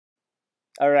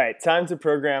All right, time to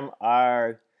program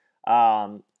our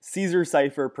Caesar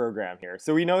cipher program here.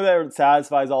 So we know that it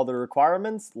satisfies all the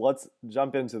requirements. Let's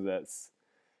jump into this.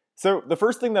 So the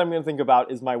first thing that I'm going to think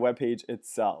about is my web page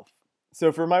itself.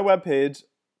 So for my web page,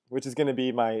 which is going to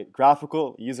be my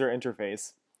graphical user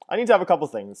interface, I need to have a couple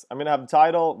things. I'm going to have a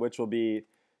title, which will be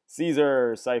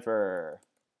Caesar cipher.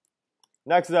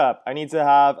 Next up, I need to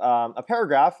have a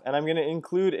paragraph, and I'm going to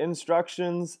include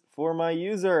instructions for my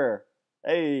user.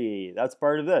 Hey, that's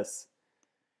part of this.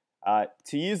 To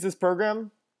use this program,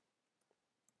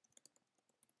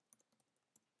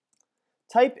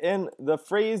 type in the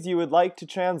phrase you would like to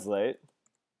translate.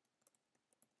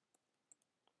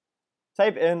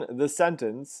 Type in the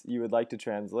sentence you would like to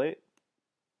translate.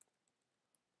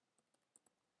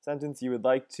 Sentence you would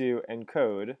like to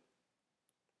encode.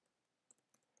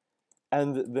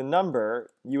 And the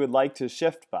number you would like to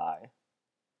shift by.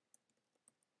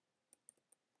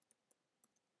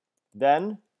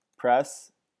 Then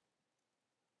press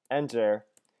enter,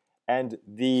 and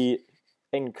the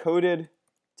encoded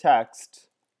text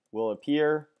will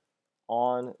appear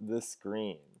on the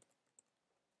screen.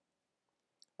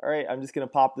 All right, I'm just going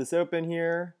to pop this open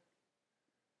here,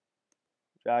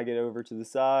 drag it over to the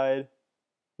side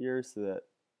here so that,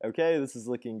 okay, this is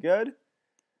looking good.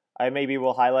 I maybe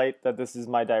will highlight that this is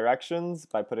my directions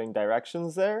by putting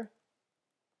directions there.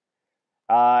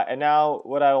 And now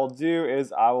what I will do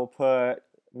is I will put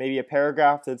maybe a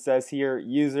paragraph that says here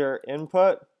user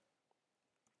input.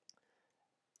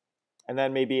 And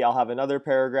then maybe I'll have another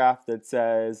paragraph that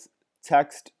says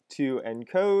text to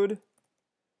encode.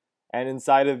 And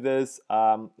inside of this,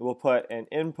 we'll put an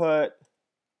input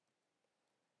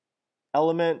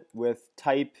element with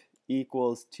type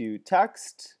equals to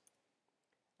text.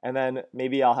 And then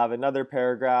maybe I'll have another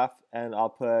paragraph and I'll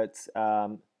put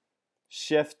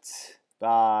shift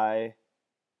by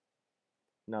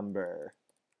number.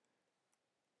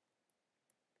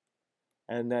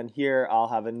 And then here I'll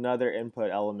have another input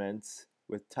element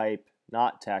with type,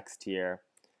 not text here,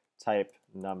 type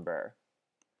number.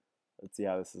 Let's see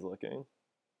how this is looking.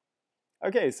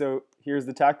 Okay, so here's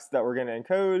the text that we're going to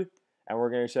encode, and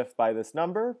we're going to shift by this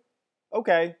number.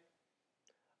 Okay,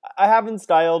 I haven't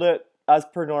styled it as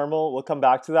per normal. We'll come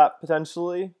back to that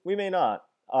potentially. We may not.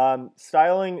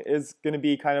 Styling is going to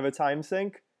be kind of a time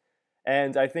sink,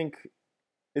 and I think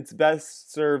it's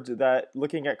best served that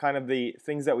looking at kind of the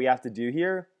things that we have to do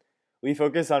here, we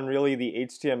focus on really the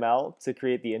HTML to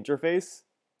create the interface,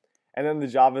 and then the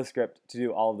JavaScript to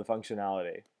do all of the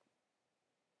functionality.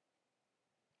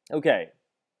 Okay,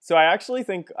 so I actually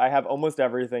think I have almost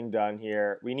everything done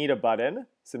here. We need a button,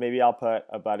 so maybe I'll put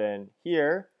a button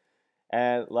here,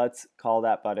 and let's call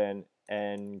that button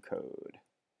encode.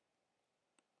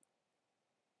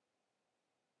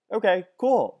 Okay,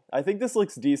 cool. I think this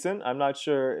looks decent. I'm not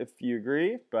sure if you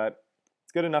agree, but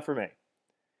it's good enough for me.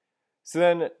 So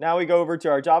then now we go over to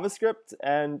our JavaScript,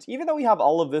 and even though we have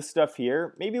all of this stuff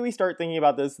here, maybe we start thinking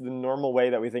about this the normal way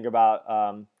that we think about,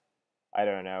 I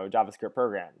don't know, JavaScript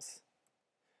programs,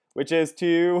 which is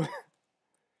to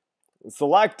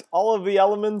select all of the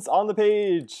elements on the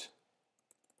page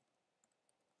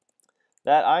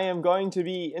that I am going to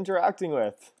be interacting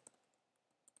with.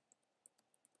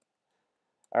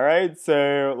 All right,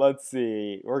 so let's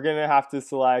see. We're going to have to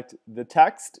select the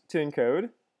text to encode.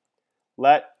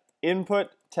 Let input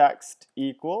text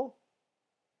equal.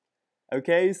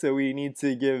 Okay, so we need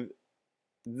to give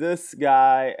this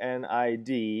guy an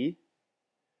ID,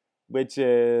 which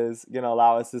is going to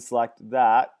allow us to select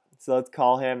that. So let's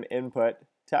call him input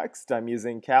text. I'm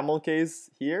using camel case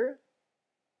here.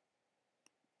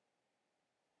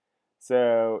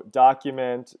 So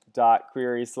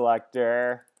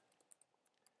document.querySelector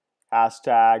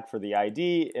hashtag for the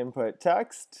ID, input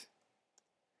text.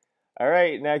 All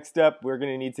right, next up, we're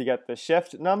going to need to get the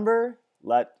shift number.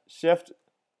 Let shift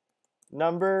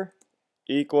number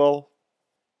equal.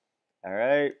 All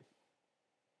right.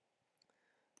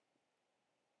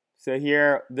 So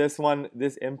here, this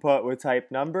input with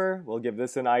type number, we'll give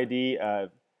this an ID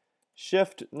of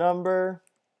shift number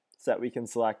so that we can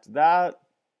select that.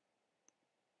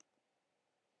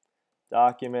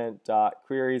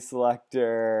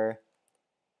 Document.querySelector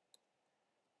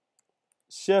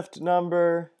shift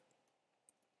number.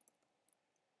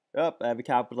 Oh, I have a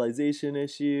capitalization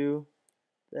issue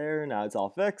there. Now it's all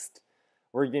fixed.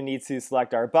 We're going to need to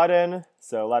select our button.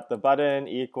 So let the button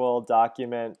equal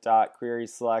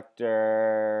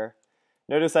document.querySelector.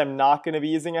 Notice I'm not going to be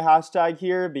using a hashtag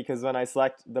here because when I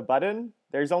select the button,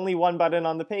 there's only one button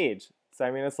on the page. So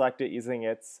I'm going to select it using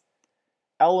its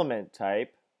element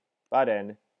type.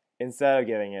 Button instead of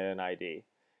giving it an ID.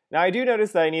 Now I do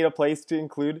notice that I need a place to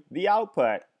include the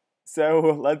output.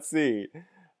 So let's see.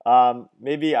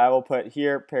 Maybe I will put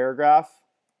here paragraph,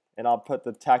 and I'll put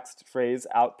the text phrase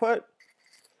output.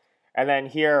 And then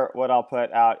here, what I'll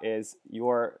put out is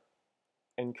your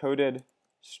encoded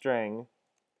string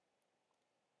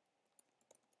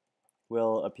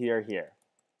will appear here.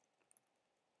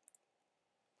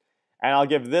 And I'll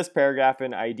give this paragraph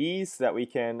an ID so that we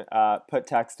can put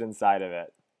text inside of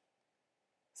it.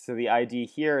 So the ID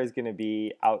here is going to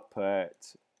be output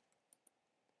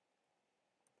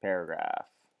paragraph.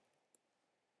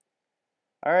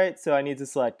 All right, so I need to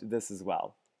select this as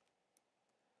well.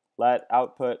 Let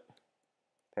output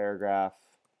paragraph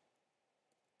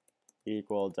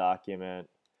equal document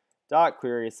dot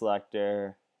query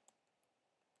selector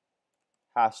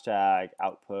hashtag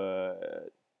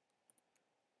output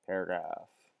paragraph.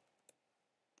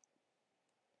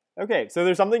 Okay, so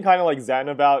there's something kind of like Zen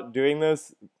about doing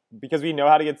this because we know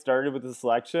how to get started with the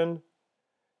selection.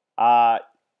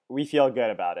 We feel good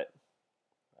about it,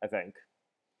 I think.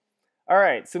 All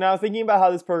right, so now thinking about how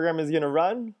this program is going to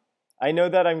run, I know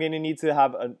that I'm going to need to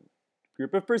have a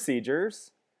group of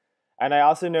procedures, and I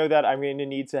also know that I'm going to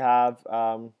need to have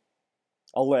a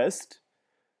list.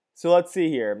 So let's see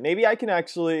here. Maybe I can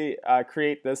actually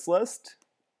create this list.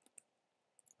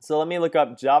 So let me look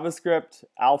up JavaScript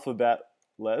alphabet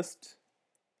list.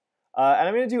 And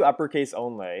I'm going to do uppercase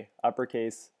only,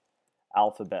 uppercase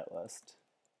alphabet list.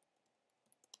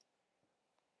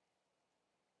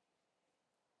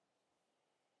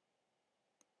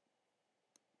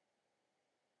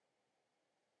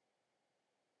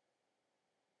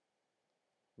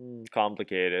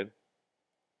 Complicated.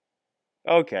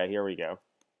 Okay, here we go.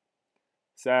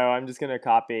 So I'm just going to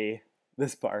copy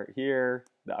this part here,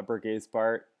 the uppercase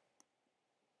part.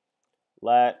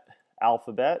 Let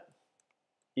alphabet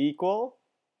equal,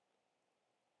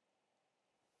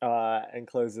 and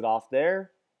close it off there.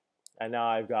 And now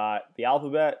I've got the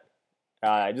alphabet.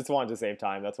 I just wanted to save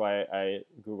time. That's why I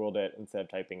Googled it instead of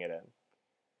typing it in.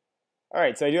 All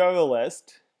right, so I do have a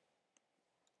list.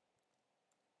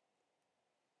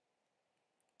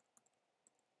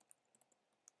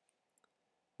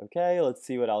 Okay, let's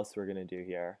see what else we're going to do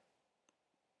here.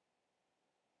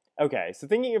 Okay, so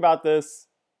thinking about this,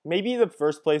 maybe the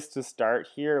first place to start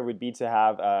here would be to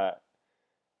have, I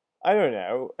don't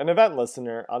know, an event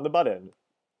listener on the button.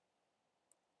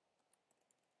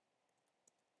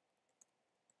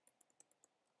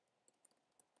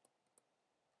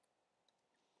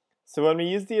 So when we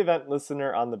use the event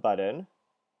listener on the button,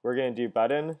 we're going to do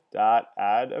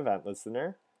button.add event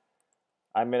listener.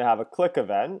 I'm going to have a click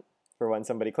event for when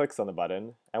somebody clicks on the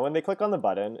button. And when they click on the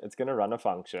button, it's going to run a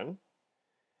function.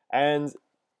 And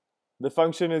the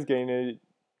function is going to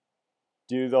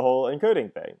do the whole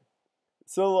encoding thing.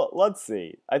 So let's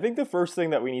see. I think the first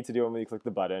thing that we need to do when we click the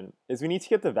button is we need to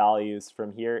get the values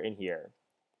from here and here.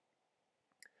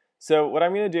 So what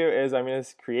I'm going to do is I'm going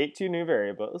to create two new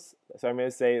variables. So I'm going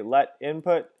to say let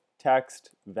input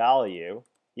text value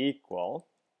equal.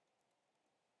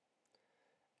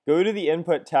 Go to the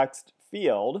input text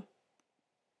field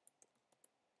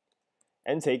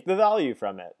and take the value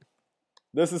from it.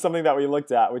 This is something that we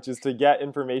looked at, which is to get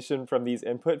information from these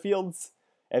input fields.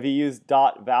 If you use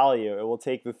 .value, it will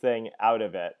take the thing out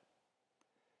of it.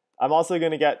 I'm also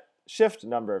going to get shift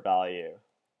number value.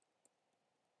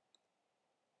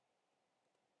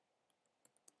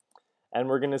 And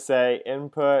we're going to say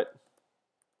input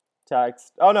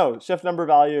text. Oh no, shift number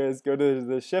value is go to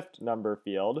the shift number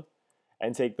field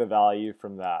and take the value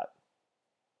from that.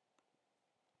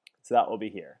 So that will be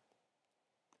here.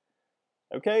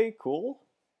 Okay, cool.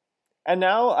 And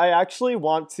now I actually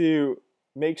want to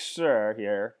make sure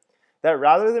here that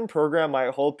rather than program my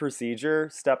whole procedure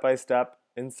step by step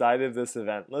inside of this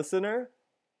event listener,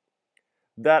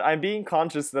 that I'm being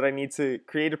conscious that I need to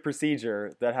create a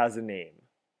procedure that has a name.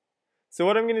 So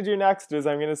what I'm going to do next is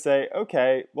I'm going to say,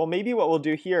 okay, well maybe what we'll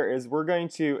do here is we're going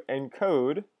to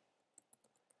encode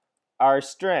our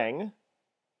string,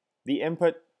 the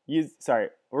input,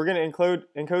 we're going to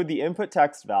encode the input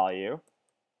text value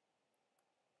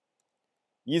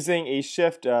using a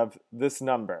shift of this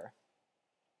number,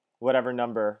 whatever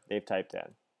number they've typed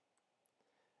in.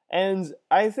 And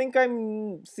I think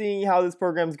I'm seeing how this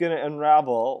program's going to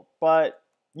unravel, but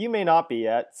you may not be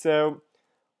yet, so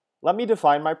let me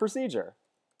define my procedure.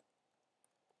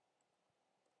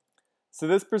 So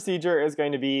this procedure is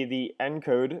going to be the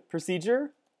encode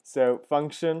procedure. So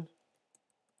function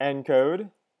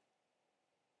encode.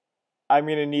 I'm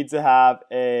going to need to have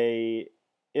a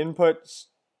input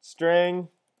string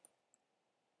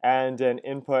and an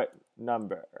input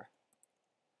number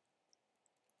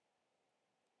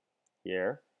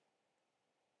here.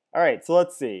 All right, so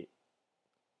let's see.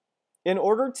 in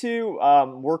order to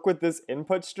work with this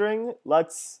input string,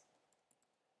 let's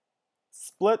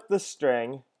split the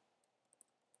string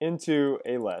into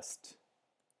a list.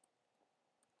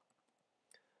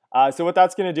 So what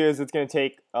that's going to do is it's going to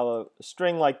take a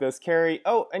string like this, carry.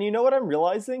 Oh, and you know what I'm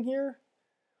realizing here?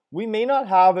 We may not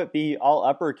have it be all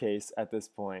uppercase at this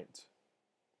point.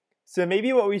 So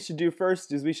maybe what we should do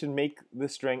first is we should make the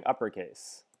string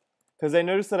uppercase, because I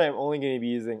noticed that I'm only going to be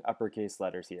using uppercase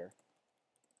letters here.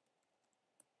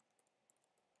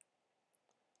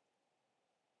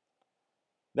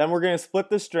 Then we're going to split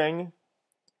the string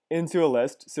into a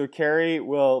list. So carry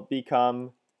will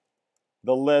become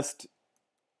the list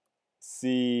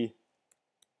C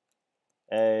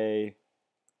A ...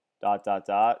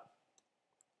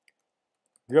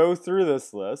 Go through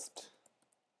this list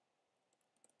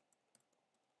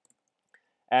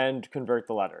and convert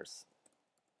the letters.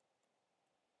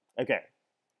 Okay.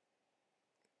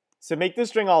 So make the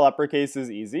string all uppercase is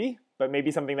easy, but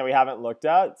maybe something that we haven't looked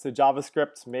at. So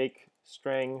JavaScript make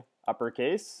string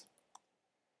uppercase.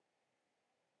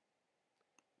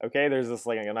 Okay, there's this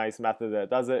like a nice method that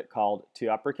does it called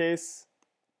toUppercase.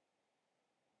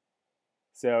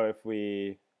 So if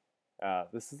we,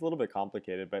 this is a little bit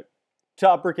complicated, but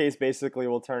toUppercase basically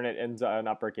will turn it into an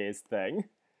uppercase thing.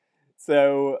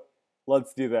 So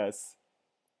let's do this.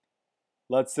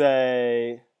 Let's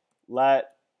say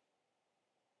let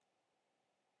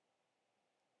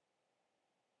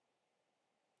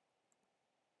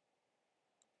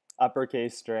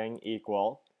uppercase string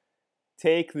equal,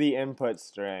 take the input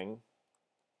string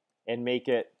and make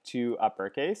it to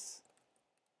uppercase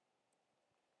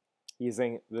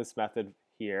using this method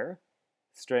here,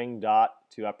 string dot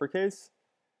to uppercase,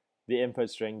 the input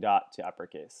string dot to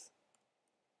uppercase.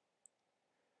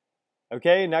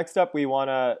 Okay, next up we want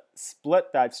to split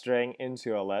that string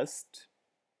into a list.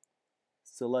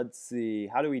 So let's see,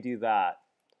 how do we do that?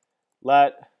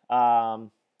 Let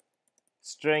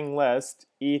string list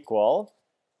equal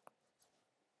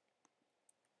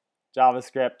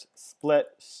JavaScript split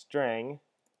string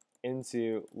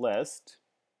into list.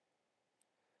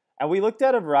 And we looked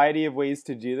at a variety of ways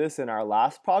to do this in our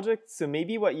last project. So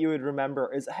maybe what you would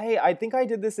remember is, hey, I think I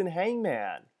did this in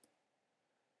Hangman.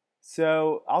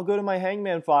 So I'll go to my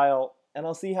Hangman file and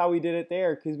I'll see how we did it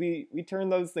there, because we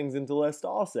turned those things into list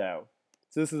also.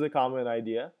 So this is a common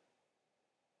idea.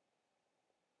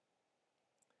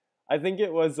 I think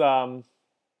it was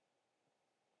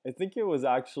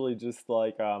actually just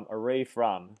like array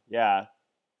from, yeah.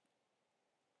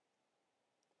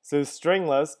 So string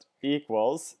list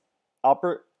equals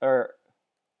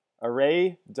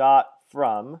array dot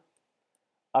from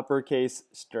uppercase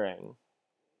string.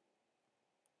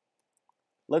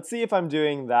 Let's see if I'm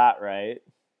doing that right.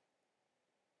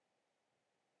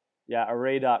 Yeah,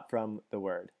 array dot from the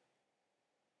word.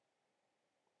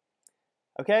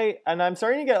 Okay, and I'm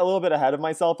starting to get a little bit ahead of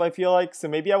myself, I feel like, so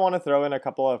maybe I want to throw in a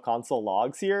couple of console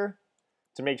logs here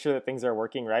to make sure that things are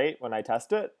working right when I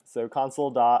test it. So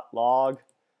console.log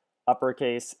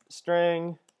uppercase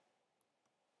string,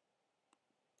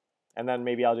 and then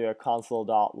maybe I'll do a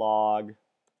console.log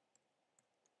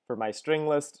for my string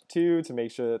list too to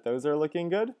make sure that those are looking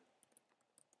good.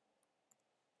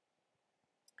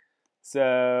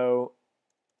 So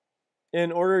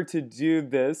in order to do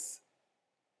this,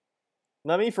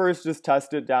 let me first just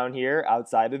test it down here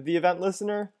outside of the event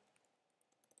listener.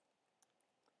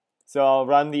 So I'll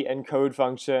run the encode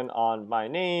function on my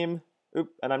name.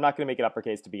 And I'm not going to make it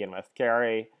uppercase to begin with,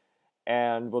 carry.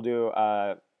 And we'll do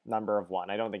a number of 1.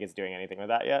 I don't think it's doing anything with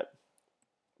that yet.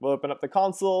 We'll open up the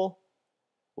console.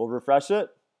 We'll refresh it.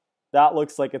 That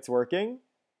looks like it's working.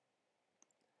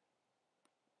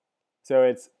 So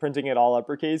it's printing it all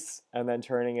uppercase and then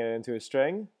turning it into a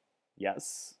string.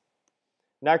 Yes.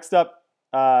 Next up,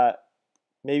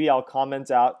 maybe I'll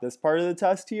comment out this part of the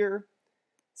test here.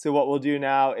 So what we'll do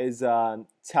now is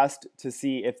test to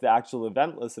see if the actual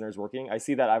event listener is working. I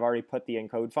see that I've already put the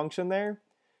encode function there.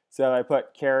 So I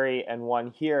put carry and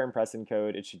 1 here and press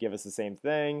encode. It should give us the same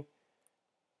thing.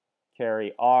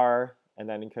 Carry R, and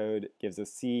then encode gives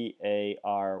us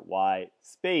C-A-R-Y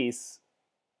space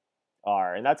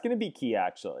R. And that's going to be key,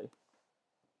 actually.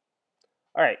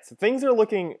 All right, so things are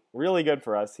looking really good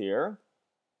for us here.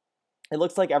 It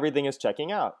looks like everything is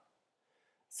checking out.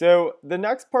 So the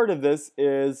next part of this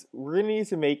is we're going to need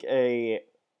to make a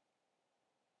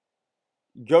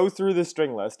go through the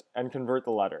string list and convert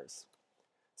the letters.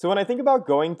 So when I think about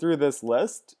going through this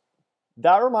list,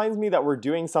 that reminds me that we're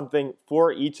doing something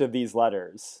for each of these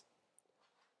letters.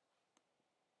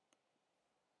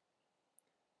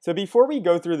 So before we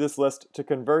go through this list to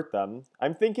convert them,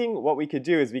 I'm thinking what we could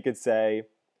do is we could say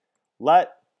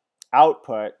let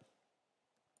output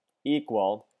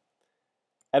equal,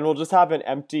 and we'll just have an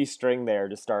empty string there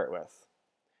to start with.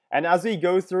 And as we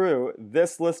go through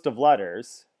this list of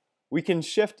letters, we can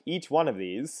shift each one of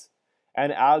these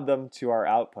and add them to our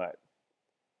output.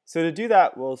 So to do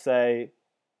that, we'll say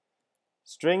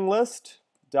string list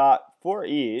dot for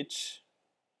each.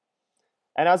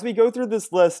 And as we go through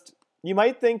this list, you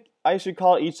might think I should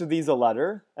call each of these a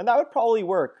letter, and that would probably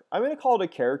work. I'm going to call it a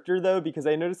character though, because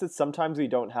I noticed that sometimes we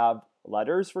don't have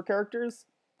letters for characters.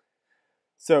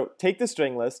 So take the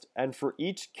string list, and for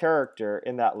each character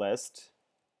in that list,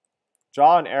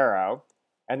 draw an arrow,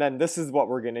 and then this is what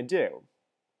we're going to do.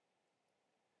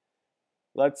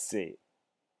 Let's see.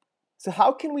 So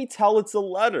how can we tell it's a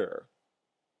letter?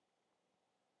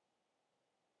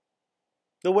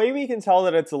 The way we can tell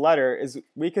that it's a letter is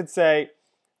we could say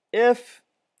if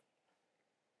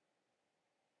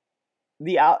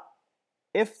the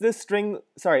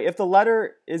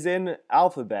letter is in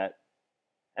alphabet.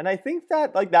 And I think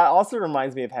that that also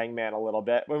reminds me of Hangman a little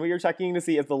bit when we were checking to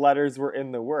see if the letters were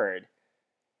in the word.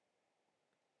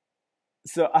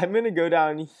 So I'm going to go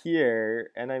down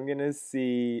here and I'm going to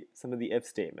see some of the if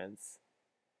statements.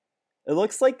 It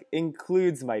looks like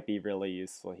includes might be really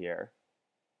useful here.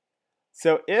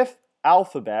 So if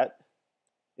alphabet,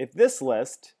 if this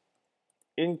list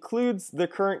includes the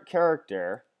current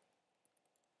character,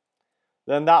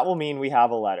 then that will mean we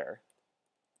have a letter.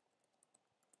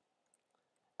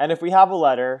 And if we have a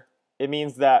letter, it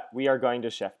means that we are going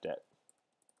to shift it.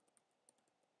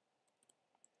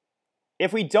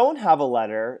 If we don't have a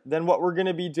letter, then what we're going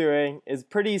to be doing is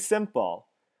pretty simple.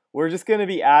 We're just going to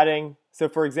be adding, so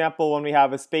for example, when we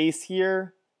have a space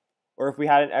here, or if we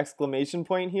had an exclamation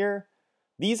point here,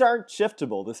 these aren't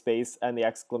shiftable, the space and the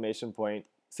exclamation point.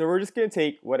 So we're just going to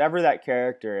take whatever that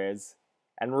character is,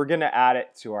 and we're going to add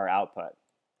it to our output.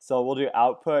 So we'll do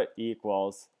output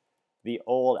equals the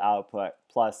old output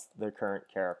plus the current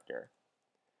character.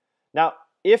 Now,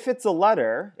 if it's a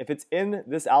letter, if it's in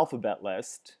this alphabet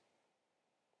list,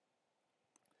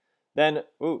 then,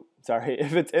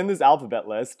 if it's in this alphabet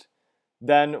list,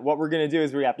 then what we're going to do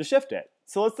is we have to shift it.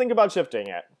 So let's think about shifting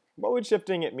it. What would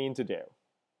shifting it mean to do?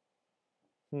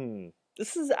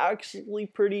 This is actually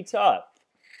pretty tough.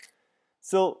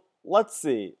 So let's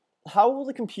see. How will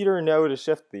the computer know to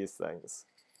shift these things?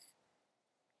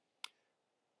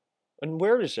 And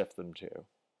where to shift them to?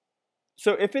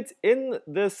 So if it's in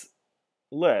this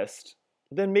list,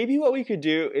 then maybe what we could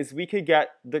do is we could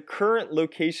get the current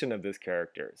location of this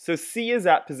character. So C is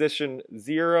at position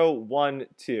 0, 1,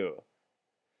 2.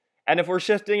 And if we're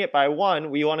shifting it by 1,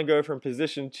 we want to go from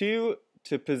position 2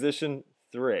 to position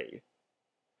 3.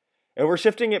 If we're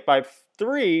shifting it by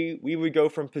 3, we would go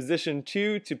from position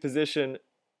 2 to position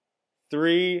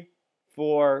 3,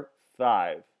 4,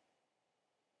 5.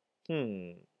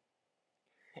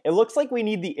 It looks like we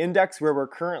need the index where we're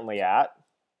currently at.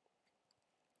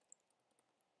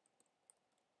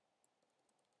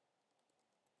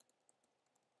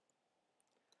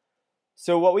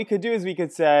 So what we could do is we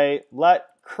could say, let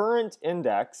current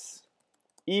index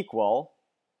equal,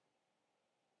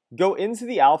 go into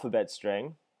the alphabet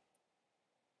string,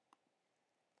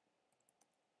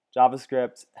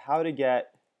 JavaScript, how to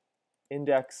get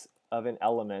index of an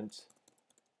element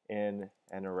in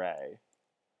an array.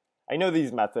 I know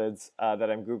these methods that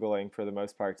I'm Googling for the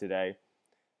most part today,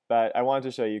 but I wanted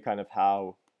to show you kind of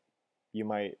how you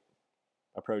might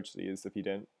approach these if you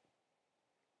didn't.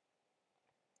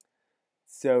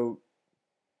 So,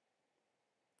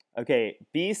 okay,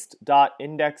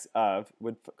 beast.indexOf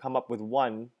would come up with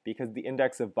 1 because the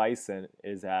index of bison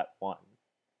is at 1.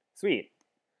 Sweet.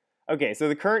 Okay, so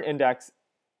the current index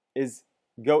is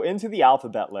go into the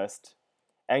alphabet list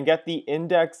and get the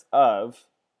index of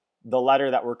the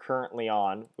letter that we're currently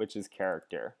on, which is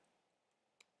character.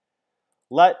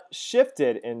 Let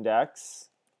shifted index,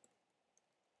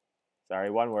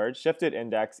 shifted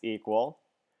index equal,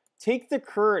 take the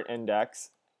current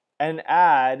index and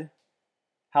add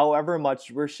however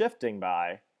much we're shifting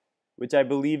by, which I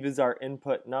believe is our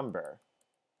input number.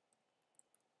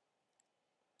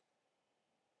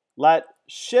 Let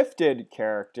shifted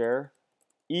character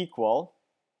equal,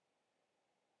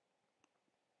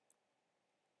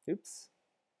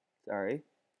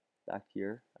 back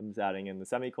here, I'm just adding in the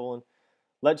semicolon.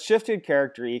 Let shifted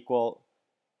character equal,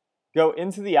 go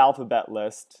into the alphabet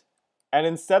list, and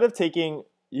instead of taking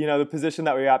the position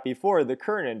that we were at before, the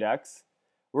current index,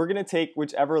 we're going to take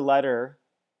whichever letter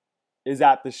is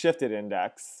at the shifted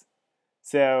index.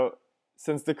 So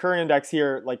since the current index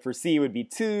here, like for C, would be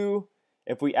 2,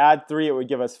 if we add 3, it would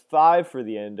give us 5 for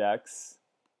the index,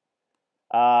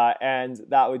 and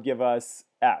that would give us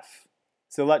F.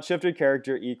 So let shifted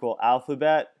character equal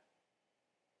alphabet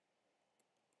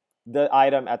the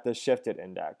item at the shifted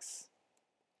index.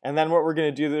 And then what we're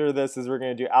going to do to this is we're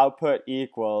going to do output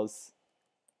equals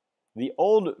the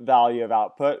old value of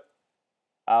output,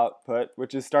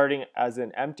 which is starting as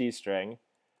an empty string,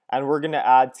 and we're going to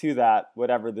add to that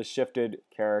whatever the shifted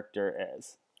character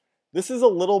is. This is a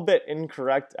little bit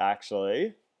incorrect,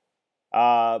 actually.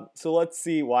 So let's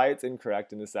see why it's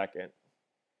incorrect in a second.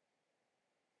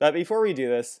 But before we do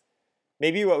this,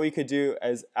 maybe what we could do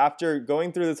is, after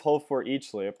going through this whole for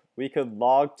each loop, we could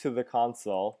log to the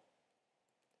console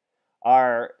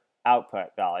our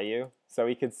output value so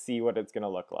we could see what it's going to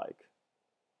look like.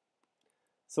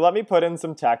 So let me put in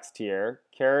some text here,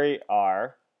 carry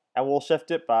R, and we'll shift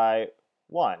it by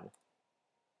 1.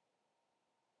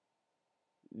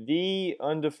 The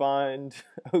undefined,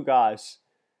 oh gosh,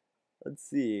 let's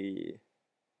see.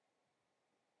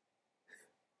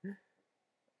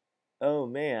 Oh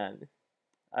man,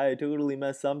 I totally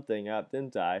messed something up,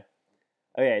 didn't I?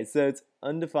 Okay, so it's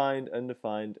undefined,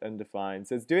 undefined, undefined.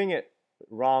 So it's doing it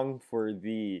wrong for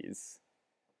these.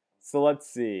 So let's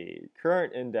see.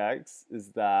 Current index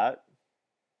is that.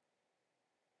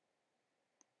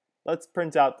 Let's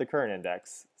print out the current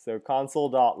index. So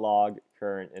console.log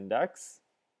current index.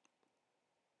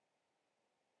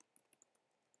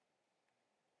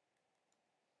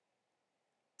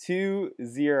 Two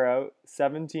 0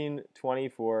 17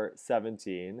 24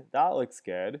 17. That looks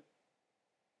good.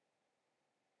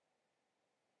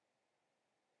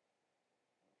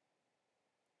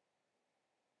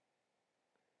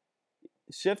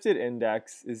 Shifted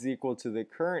index is equal to the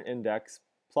current index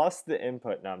plus the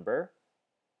input number.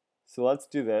 So let's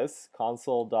do this,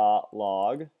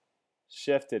 console.log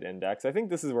shifted index. I think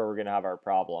this is where we're going to have our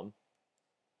problem.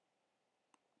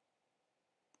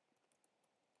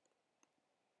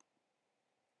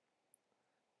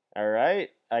 All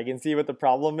right, I can see what the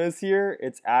problem is here.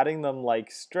 It's adding them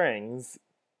like strings.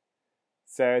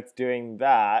 So it's doing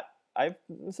that. I'm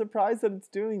surprised that it's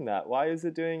doing that. Why is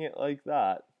it doing it like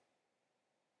that?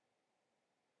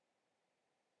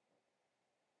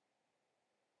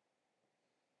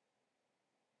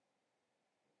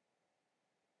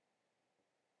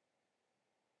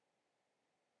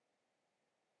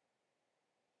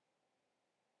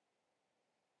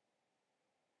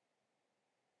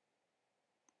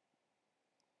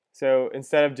 So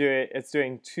instead of it's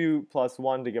doing 2 plus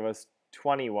 1 to give us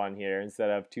 21 here instead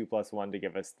of 2 plus 1 to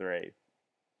give us 3.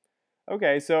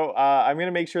 Okay, so I'm going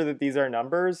to make sure that these are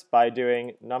numbers by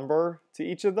doing number to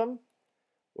each of them,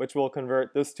 which will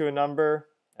convert this to a number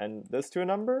and this to a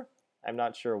number. I'm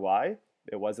not sure why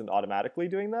it wasn't automatically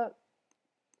doing that.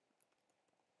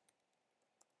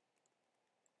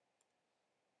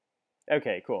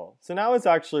 Okay, cool. So now it's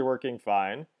actually working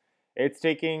fine. It's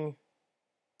taking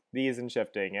these and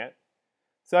shifting it.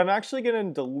 So I'm actually going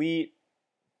to delete.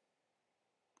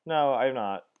 No, I'm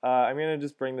not. I'm going to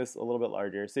just bring this a little bit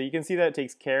larger. So you can see that it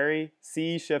takes carry,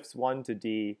 C shifts 1 to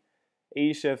D,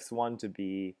 A shifts 1 to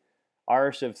B,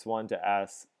 R shifts 1 to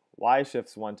S, Y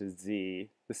shifts 1 to Z.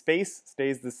 The space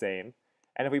stays the same.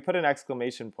 And if we put an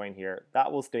exclamation point here,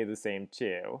 that will stay the same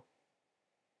too.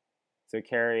 So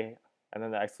carry, and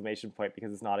then the exclamation point,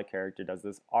 because it's not a character, does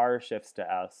this. R shifts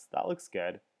to S. That looks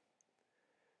good.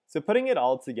 So putting it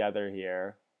all together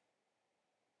here,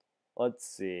 let's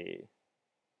see.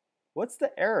 What's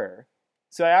the error?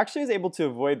 So I actually was able to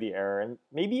avoid the error, and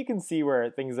maybe you can see where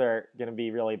things are going to be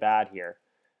really bad here.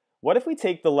 What if we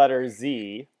take the letter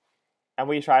Z and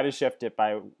we try to shift it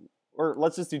by, or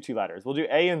let's just do 2 letters. We'll do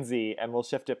A and Z and we'll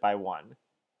shift it by 1.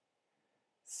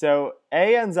 So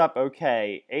A ends up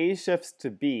okay, A shifts to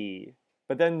B,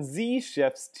 but then Z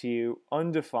shifts to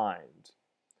undefined.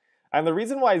 And the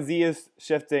reason why Z is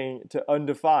shifting to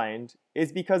undefined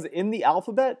is because in the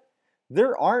alphabet,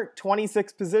 there aren't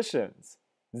 26 positions.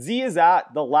 Z is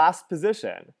at the last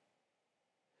position.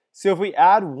 So if we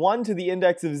add 1 to the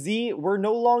index of Z, we're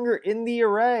no longer in the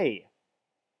array.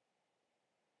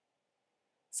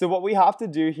 So what we have to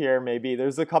do here, maybe,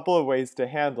 there's a couple of ways to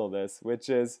handle this, which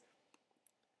is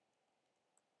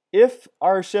if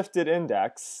our shifted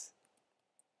index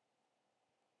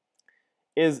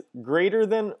is greater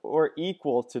than or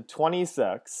equal to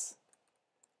 26,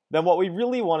 then what we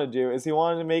really want to do is we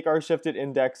want to make our shifted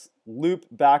index loop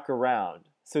back around.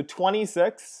 So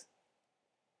 26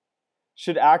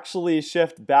 should actually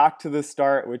shift back to the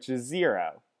start, which is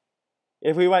 0.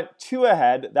 If we went 2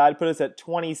 ahead, that would put us at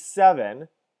 27.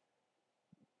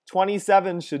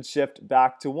 27 should shift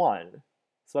back to 1.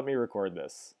 So let me record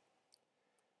this.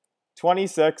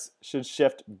 26 should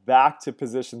shift back to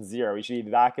position 0. We should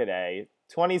be back at A.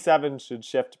 27 should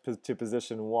shift to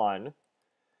position 1.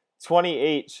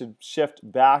 28 should shift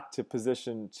back to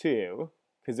position 2,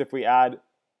 because if we add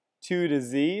 2 to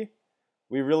z,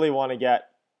 we really want to get,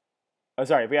 oh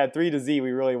sorry, if we add 3 to z,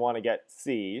 we really want to get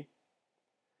c.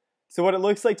 So what it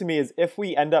looks like to me is if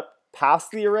we end up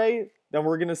past the array, then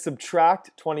we're going to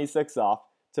subtract 26 off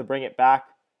to bring it back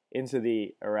into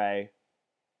the array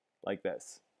like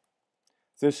this.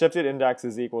 So shifted index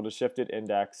is equal to shifted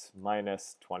index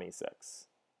minus 26.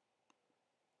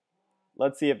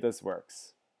 Let's see if this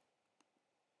works.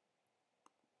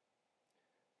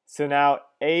 So now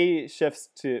A shifts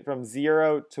from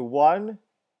 0 to 1.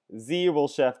 Z will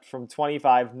shift from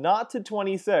 25 not to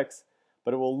 26,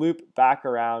 but it will loop back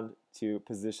around to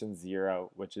position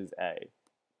 0, which is A.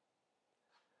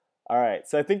 All right,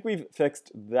 so I think we've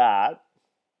fixed that.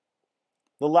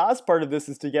 The last part of this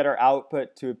is to get our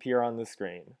output to appear on the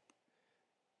screen.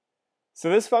 So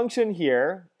this function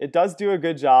here, it does do a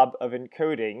good job of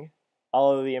encoding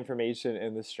all of the information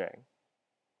in the string.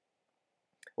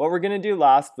 What we're going to do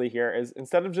lastly here is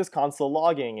instead of just console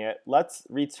logging it, let's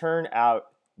return out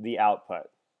the output.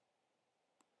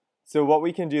 So what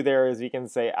we can do there is we can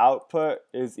say output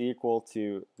is equal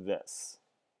to this.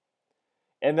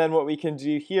 And then what we can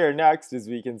do here next is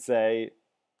we can say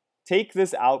take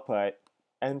this output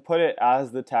and put it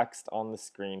as the text on the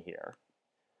screen here.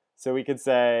 So we could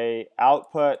say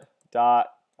output dot,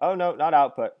 oh no, not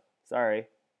output, sorry.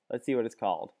 Let's see what it's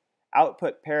called.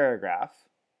 Output paragraph.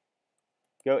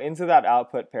 Go into that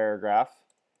output paragraph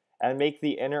and make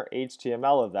the inner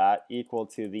HTML of that equal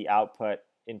to the output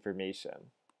information.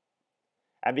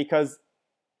 And because,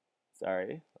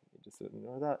 sorry, let me just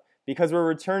ignore that. Because we're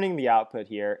returning the output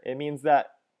here, it means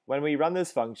that when we run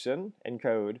this function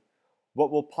encode, what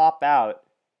will pop out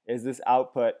is this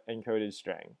output encoded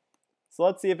string. So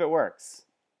let's see if it works.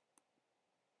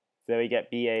 So we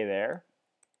get BA there.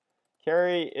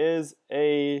 Carrie is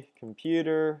a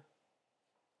computer,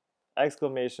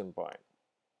 exclamation point.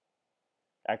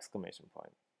 Exclamation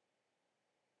point.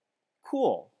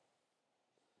 Cool.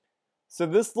 So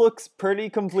this looks pretty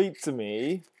complete to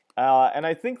me. And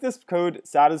I think this code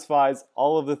satisfies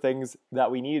all of the things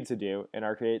that we needed to do in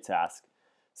our create task.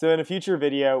 So in a future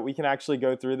video, we can actually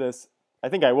go through this. I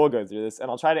think I will go through this,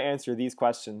 and I'll try to answer these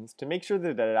questions to make sure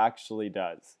that it actually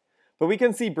does. But we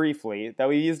can see briefly that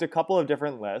we used a couple of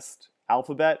different lists,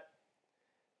 alphabet,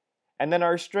 and then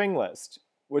our string list,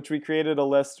 which we created a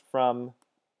list from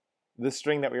the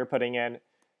string that we were putting in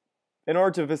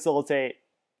order to facilitate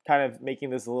kind of making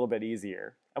this a little bit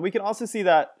easier. And we can also see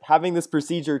that having this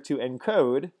procedure to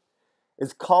encode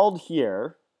is called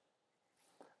here,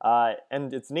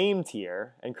 and it's named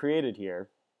here and created here.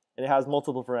 And it has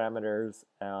multiple parameters,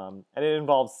 and it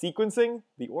involves sequencing.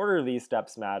 The order of these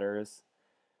steps matters.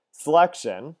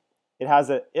 Selection. It has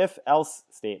an if-else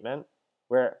statement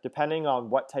where depending on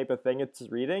what type of thing it's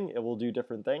reading, it will do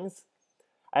different things.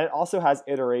 And it also has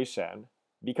iteration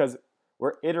because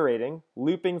we're iterating,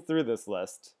 looping through this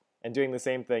list, and doing the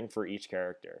same thing for each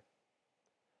character.